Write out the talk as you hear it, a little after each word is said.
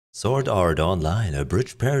Sword Art Online,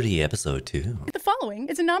 Abridged Parody Episode 2. The following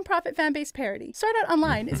is a non-profit fan-based parody. Sword Art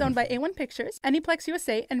Online is owned by A1 Pictures, Aniplex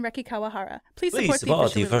USA, and Reki Kawahara. Please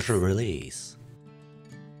support the official release.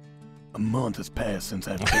 A month has passed since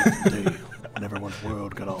that fateful day when everyone's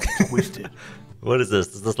world got all twisted. What is this?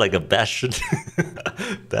 Is this like a Bastion?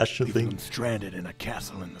 Bastion People thing? been stranded in a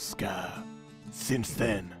castle in the sky. Since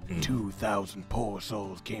then, 2,000 poor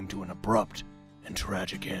souls came to an abrupt and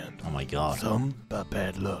tragic end. Oh my god. Some by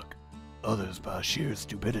bad luck, others by sheer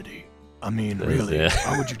stupidity. I mean, That really, is,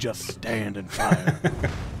 how would you just stand and fire?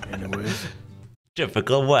 Anyways,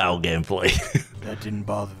 Typical WoW gameplay. that didn't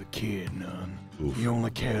bother the kid none. Oof. He only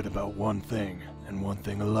cared about one thing, and one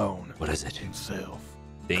thing alone. What is it? Himself.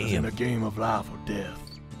 'Cause in Damn. a game of life or death,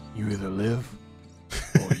 you either live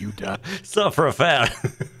or you die. So for a fan.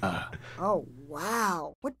 Oh,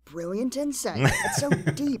 wow. What brilliant insight. It's so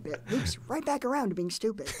deep, it loops right back around to being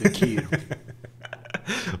stupid. The kid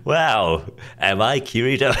Wow. Am I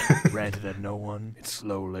Kirito? ranted at no one. It's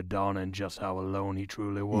slowly dawning just how alone he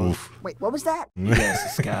truly was. Oof. Wait, what was that? He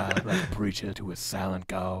asked the sky like a preacher to his silent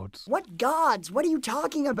gods. What gods? What are you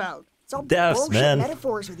talking about? It's all Deaths, bullshit man.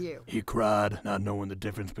 metaphors with you. He cried, not knowing the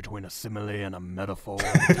difference between a simile and a metaphor.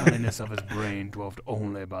 The tininess of his brain dwarfed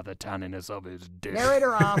only by the tininess of his dick.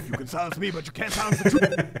 Narrator off. You can silence me, but you can't silence the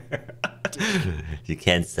truth. You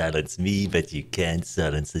can't silence me, but you can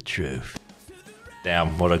silence the truth.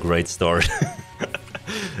 Damn, what a great story.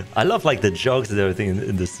 I love like the jokes and everything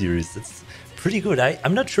in the series. It's pretty good.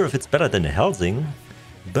 I'm not sure if it's better than Helsing,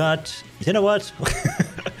 but you know what?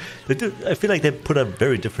 I feel like they put a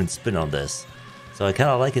very different spin on this. So I kind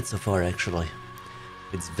of like it so far, actually.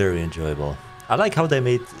 It's very enjoyable. I like how they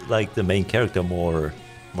made like the main character more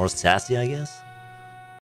sassy, I guess.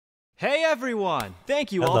 Hey everyone!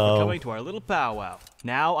 Thank you all Hello. for coming to our little powwow.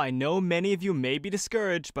 Now, I know many of you may be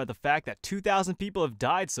discouraged by the fact that 2,000 people have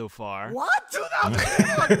died so far. What? 2,000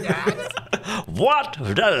 people are dead? What?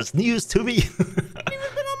 That is news to me.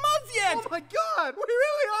 Oh my god, we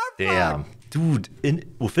really are Damn. Dude,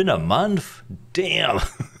 within a month? Damn.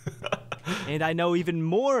 And I know even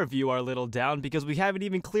more of you are a little down because we haven't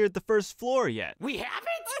even cleared the first floor yet. We haven't?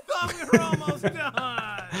 I thought we were almost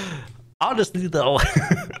done. Honestly though,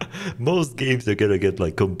 most games are gonna get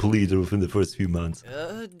like completed within the first few months.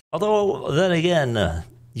 Although, then again,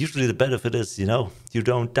 usually the benefit is, you know, you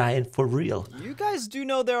don't die for real. You guys do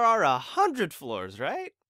know there are 100 floors,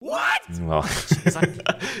 right? What? Well,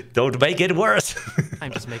 Jeez, don't make it worse.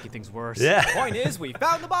 I'm just making things worse. Yeah. Point is, we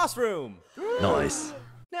found the boss room. Nice.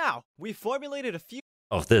 Now, we formulated a few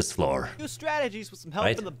Of this floor. strategies with some help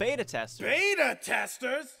Right. from the beta testers. Beta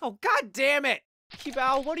testers? Oh, god damn it!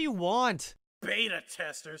 Kibao, what do you want? Beta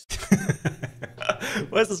testers?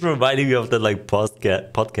 Why is this reminding me of the like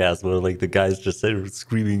podcast where like the guys just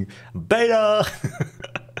screaming beta?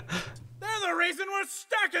 They're the reason we're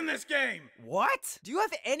stuck in this game. What? Do you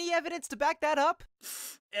have any evidence to back that up?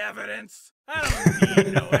 Evidence? I don't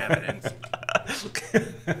need no evidence.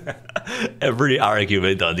 Every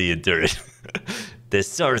argument on the internet. The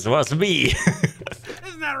source was me.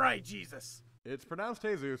 Isn't that right, Jesus? It's pronounced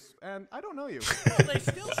Jesus, and I don't know you. Well, they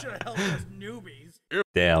still should have helped us newbies.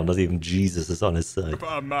 Damn, not even Jesus is on his side. If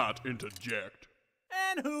I might interject,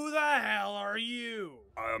 And who the hell are you?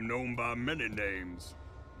 I am known by many names.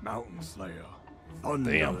 Mountain Slayer,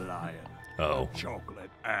 Thunder Damn. Lion, Oh. Chocolate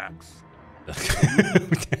Axe.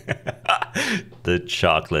 The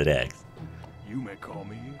chocolate eggs. You may call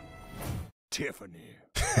me Tiffany.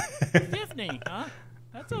 Tiffany, huh?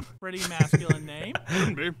 That's a pretty masculine name.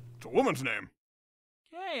 Shouldn't be. It's a woman's name.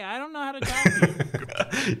 Hey, I don't know how to talk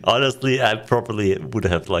to you. Honestly, I probably would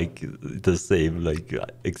have like the same like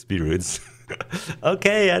experience.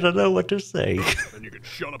 Okay, I don't know what to say. Then you can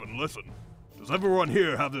shut up and listen. Does everyone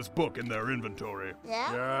here have this book in their inventory?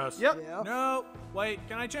 Yeah? Yes. Yep. Yeah. No. Wait,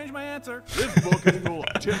 can I change my answer? This book is full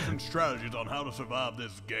of tips and strategies on how to survive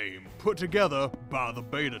this game, put together by the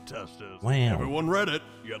beta testers. Wow. Everyone read it,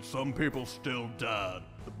 yet some people still died.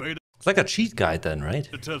 The beta It's like a cheat guide then, right?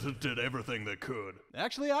 testers did everything they could.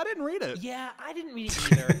 Actually, I didn't read it. Yeah, I didn't read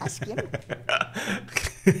it either. Ask him.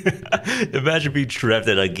 Imagine being trapped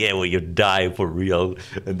in a game where you die for real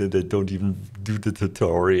and then they don't even do the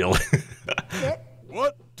tutorial.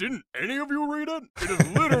 What? Didn't any of you read it? It is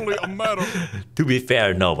literally a matter To be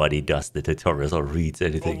fair, nobody does the tutorials or reads of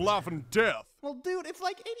anything. life and death. Well, dude, it's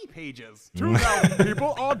like 80 pages. 2,000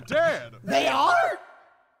 people are dead. They are?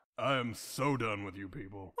 I am so done with you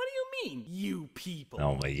people. What do you mean, you people?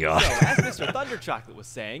 Oh my god. So, as Mr. Thunder Chocolate was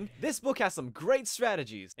saying, this book has some great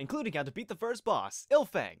strategies, including how to beat the first boss,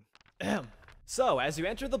 Ilfang. Ahem. So, as you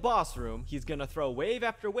enter the boss room, he's gonna throw wave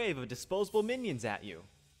after wave of disposable minions at you.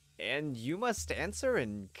 And you must answer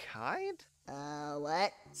in kind?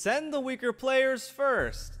 What? Send the weaker players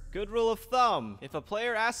first. Good rule of thumb. If a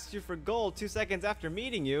player asks you for gold 2 seconds after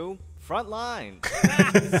meeting you, front line.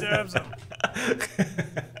 Serves them.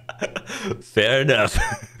 Fair enough.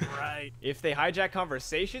 Right. If they hijack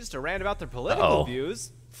conversations to rant about their political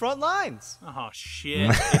views, front lines. Oh, shit.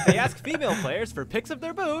 If they ask female players for pics of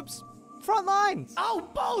their boobs, front lines. Oh,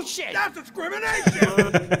 bullshit! That's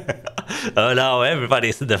discrimination! Oh no,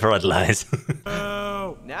 everybody's in the front lines.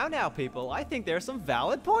 Oh. Now, people, I think there are some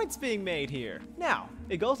valid points being made here. Now,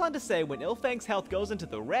 it goes on to say when Ilfang's health goes into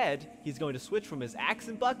the red, he's going to switch from his axe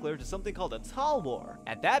and buckler to something called a tall war.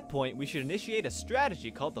 At that point, we should initiate a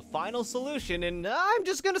strategy called the final solution, and I'm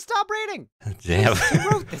just gonna stop reading. Damn. Who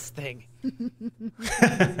wrote this thing?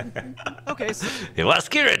 Okay, so It was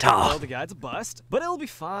well, Kirito. the guide's a bust, but it'll be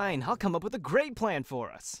fine. I'll come up with a great plan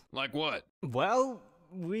for us. Like what? Well,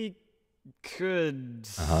 we could...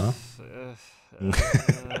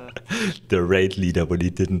 The raid leader when he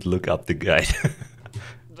didn't look up the guide.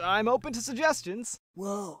 I'm open to suggestions.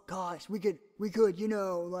 Whoa, gosh, we could, you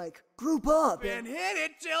know, like, group up. And hit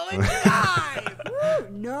it till it dies! Woo,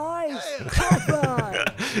 nice. High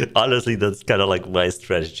five. Honestly, that's kind of like my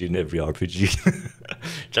strategy in every RPG.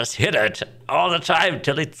 Just hit it all the time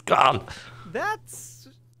till it's gone. That's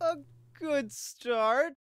a good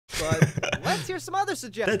start, but let's hear some other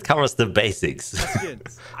suggestions. That covers the basics.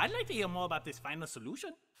 I'd like to hear more about this final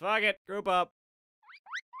solution. Fuck it, group up.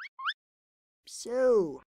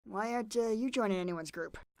 So, why aren't you joining anyone's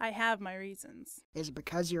group? I have my reasons. Is it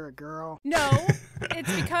because you're a girl? No,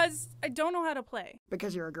 it's because I don't know how to play.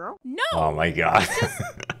 Because you're a girl? No! Oh my god.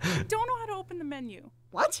 Don't know how to open the menu.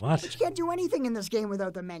 What? What? But you can't do anything in this game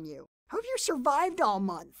without the menu. How have you survived all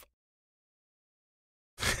month?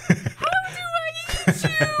 How do I eat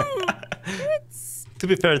you? It's To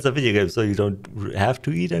be fair, it's a video game, so you don't have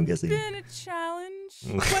to eat, I'm guessing. been a challenge.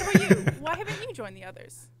 What about you? Why haven't you joined the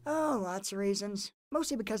others? Oh, lots of reasons.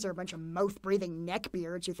 Mostly because they're a bunch of mouth-breathing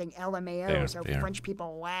neckbeards who think LMAO Fair, is how fair. French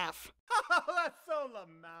people laugh. Oh, that's so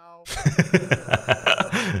Lamau.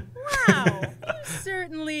 Wow, you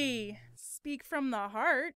certainly speak from the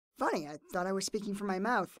heart. Funny, I thought I was speaking from my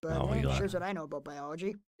mouth, but Oh my God. here's what I know about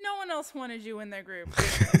biology. No one else wanted you in their group.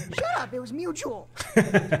 Shut up, it was mutual.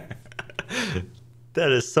 That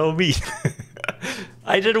is so mean.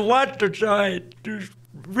 I didn't want to join.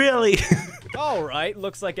 Really? All right,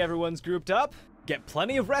 looks like everyone's grouped up. Get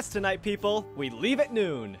plenty of rest tonight, people. We leave at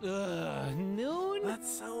noon. Noon? That's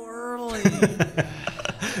so early.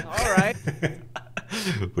 All right.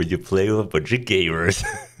 When you play with a bunch of gamers.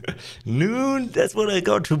 Noon, that's when I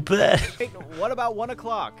go to bed. Wait, what about 1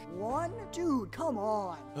 o'clock? One? Dude, come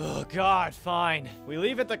on. Oh, God, fine. We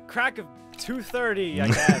leave at the crack of 2:30, I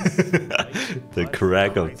guess. The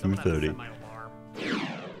crack of Wait, someone has to 2:30. set my alarm.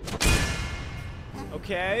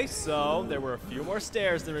 Okay, so there were a few more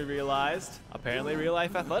stairs than we realized. Apparently,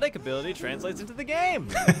 real-life athletic ability translates into the game.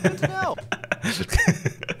 Good to know.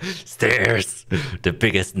 Stairs, the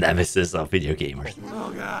biggest nemesis of video gamers.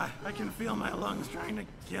 Oh god, I can feel my lungs trying to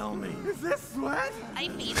kill me. Is this sweat? I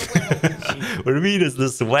need a little. What do you mean is the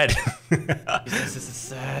sweat? This is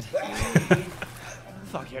sad.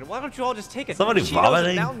 Fuck it, why don't you all just take a Somebody Cheetos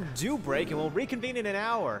vomiting? and Mountain Dew break and we'll reconvene in an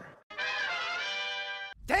hour.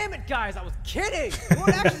 Damn it, guys, I was kidding! We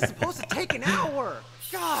weren't actually supposed to take an hour!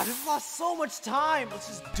 God, we've lost so much time! Let's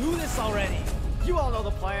just do this already! You all know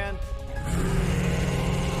the plan.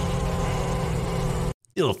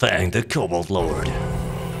 Ilfang, the Kobold Lord.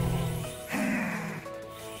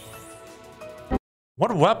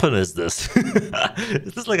 What weapon is this?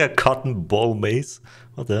 Is this like a cotton ball mace?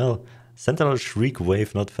 What the hell? Sentinel Shriek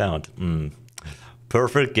Wave not found.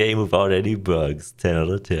 Perfect game without any bugs. 10 out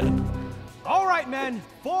of 10. All right, men,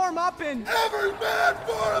 form up and... Every man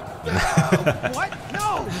for himself! What?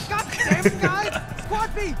 No! God damn it, guys!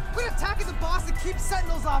 Squad B, quit attacking the boss and keep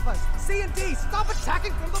sentinels off us! C and D, stop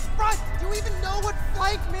attacking from the front! Do you even know what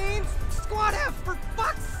flank means? Squad F, for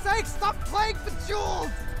fuck's sake, stop playing Bejeweled!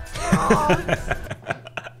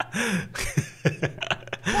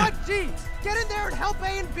 Squad G, get in there and help A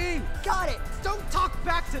and B! Got it. Don't talk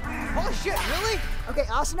back to... Oh shit, really? Okay,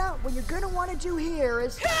 Asuna, what you're gonna want to do here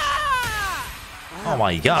is... Oh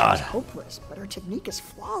my god. Hopeless, but her technique is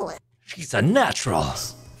flawless. She's a natural.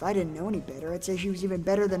 If I didn't know any better, I'd say she was even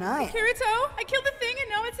better than I. Kirito, I killed the thing and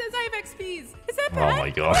now it says I have XPs. Is that Oh bad? my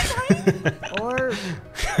god. Or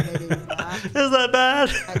maybe not. Is that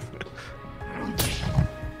bad?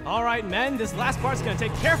 All right, men, this last part's gonna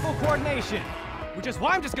take careful coordination, which is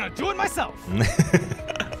why I'm just gonna do it myself.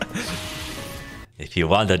 If you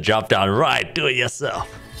want to jump down right, do it yourself.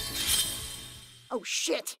 Oh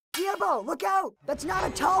shit! Diabo, look out! That's not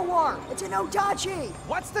a Talwar! It's an Odachi!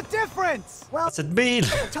 What's the difference? Well, What's it mean?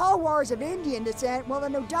 the Talwar is of Indian descent, while the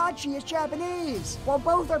Nodachi is Japanese. While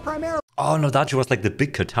both are primarily Oh, no, Dachi was like the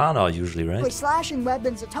big katana usually, right? slashing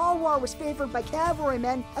weapons, the Talwar was favored by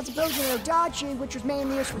cavalrymen, as opposed to the Nodachi, which was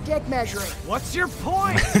mainly used for dick measuring. What's your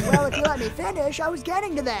point? Well, if you let me finish, I was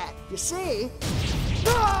getting to that. You see?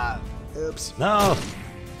 Oops. No.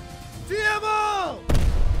 Diabo!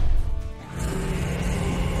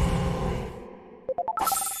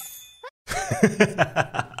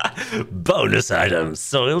 Bonus item,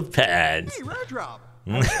 soiled pants. Hey, rare drop.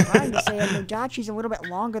 I'm trying to say a Nodachi's a little bit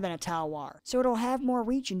longer than a Talwar, so it'll have more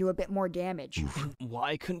reach and do a bit more damage.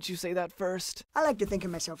 Why couldn't you say that first? I like to think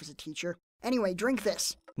of myself as a teacher. Anyway, drink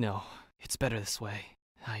this. No, it's better this way.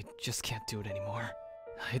 I just can't do it anymore.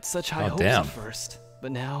 It's such high Oh, hopes damn. at first,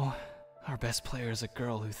 but now our best player is a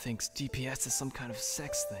girl who thinks DPS is some kind of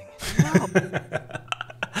sex thing.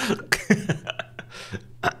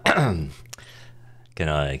 Can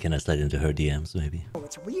I slide into her DMs maybe? Oh,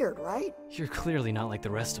 it's weird, right? You're clearly not like the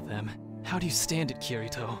rest of them. How do you stand it,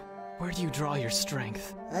 Kirito? Where do you draw your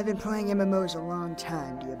strength? I've been playing MMOs a long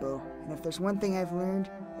time, Diabo, and if there's one thing I've learned,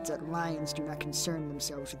 it's that lions do not concern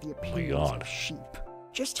themselves with the appearance God. of sheep.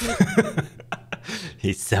 Just take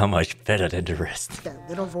He's so much better than the rest. that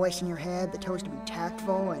little voice in your head that tells you to be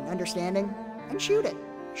tactful and understanding, and shoot it.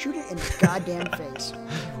 Shoot it in the goddamn face.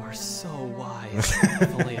 You are so wise.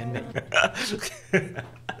 Fully admit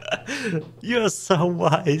You're so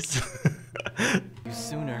wise. you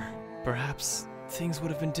sooner. Perhaps things would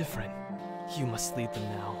have been different. You must lead them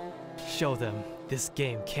now. Show them this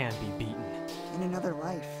game can be beaten. In another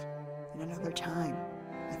life, in another time,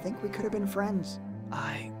 I think we could have been friends.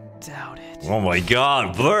 I doubt it. Oh my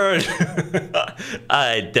god, Bird!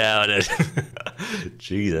 I doubt it.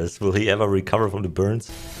 Jesus, will he ever recover from the burns?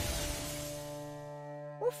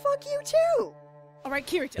 Well, fuck you too! All right,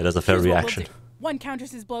 Kirito. That is a fair here's what we'll reaction. do. One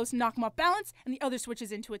counters his blows to knock him off balance, and the other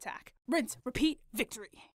switches into attack. Rinse, repeat, victory.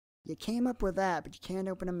 You came up with that, but you can't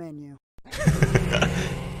open a menu.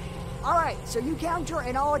 Alright, so you counter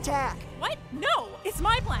and I'll attack. What? No! It's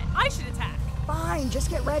my plan. I should attack. Fine, just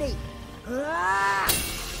get ready. Ah!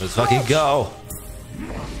 Let's fucking go.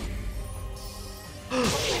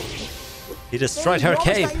 He destroyed Hey, her you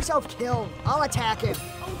almost cape. got yourself killed. I'll attack him.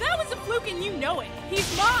 Oh, that was a fluke and you know it.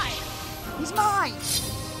 He's mine. He's mine.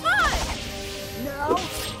 Mine! No,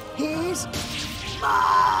 he's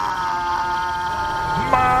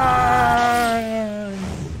mine.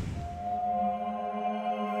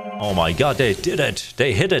 Oh my god, they did it.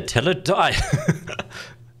 They hit it till it died.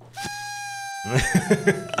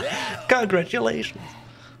 Congratulations.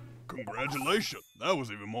 Congratulations. That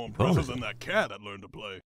was even more impressive than that cat that learned to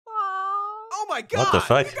play. Oh my god! What the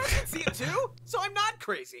fuck? You guys can see it too? So I'm not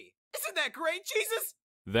crazy. Isn't that great, Jesus?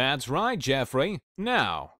 That's right, Jeffrey.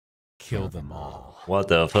 Now, kill them all. What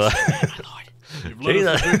the fuck? You've led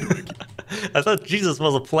us to victory, I thought Jesus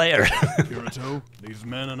was a player. Kirito. These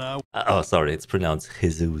men and I Oh, sorry, it's pronounced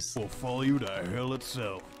Jesus. will follow you to hell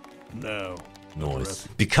itself. Now, Nice.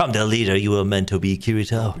 Become the leader you were meant to be,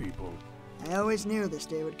 Kirito. people. I always knew this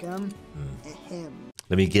day would come. Ahem.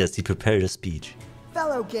 Let me guess, he prepared a speech.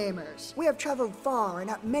 Fellow gamers, we have traveled far and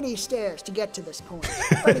up many stairs to get to this point.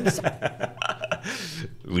 Fighting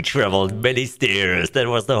We traveled many stairs, that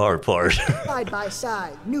was the hard part. side by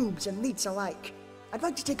side, noobs and leets alike. I'd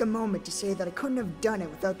like to take a moment to say that I couldn't have done it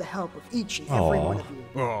without the help of each and every one of you.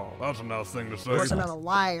 Oh, that's a nice thing to say. Of course, I'm not a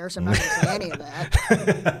liar, so I'm not going to say any of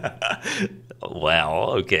that.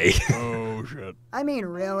 Wow, okay. Oh, shit. I mean,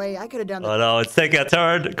 really, I could have done Oh no, it's taking a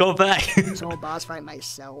turn. Go back. this whole boss fight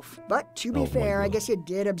myself. But to be Oh my fair, I God. guess you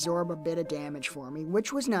did absorb a bit of damage for me,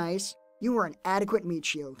 which was nice. You were an adequate meat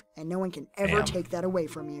shield, and no one can ever Damn. take that away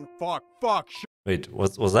from you. Fuck, shit. Wait,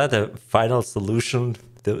 was that the final solution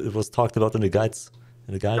that it was talked about in the guides?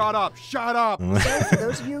 In the guide? Shut up. So, for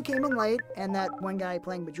those of you who came in late, and that one guy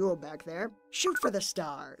playing Bejeweled back there, shoot for the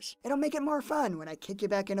stars. It'll make it more fun when I kick you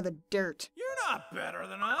back into the dirt. You're not better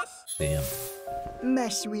than us. Damn. My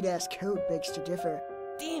sweet-ass coat begs to differ.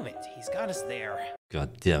 Damn it, he's got us there.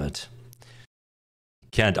 God damn it.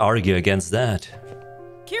 Can't argue against that.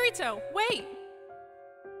 Kirito, wait!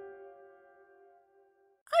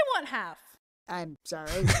 I want half. I'm sorry.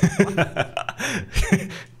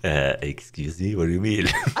 Excuse me, what do you mean?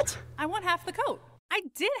 What? I want half the coat. I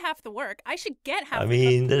did half the work. I should get half I the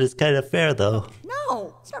mean, that is kind of fair though.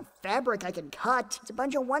 No, it's not fabric I can cut. It's a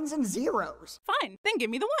bunch of ones and zeros. Fine, then give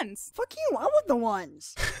me the ones. Fuck you, I want the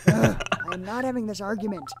ones. Ugh, I am not having this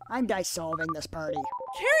argument. I'm dissolving this party.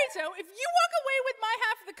 Kirito, if you walk away with my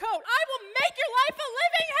half of the coat. I will make your life a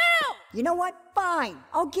living hell! You know what? Fine.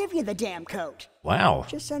 I'll give you the damn coat. Wow.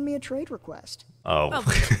 Just send me a trade request. Oh.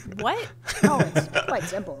 What? Oh, it's quite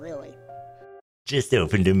simple, really. Just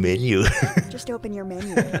open the menu. Just open your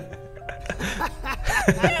menu.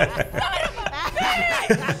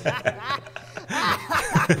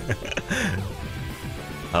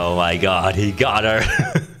 Oh my god, he got her.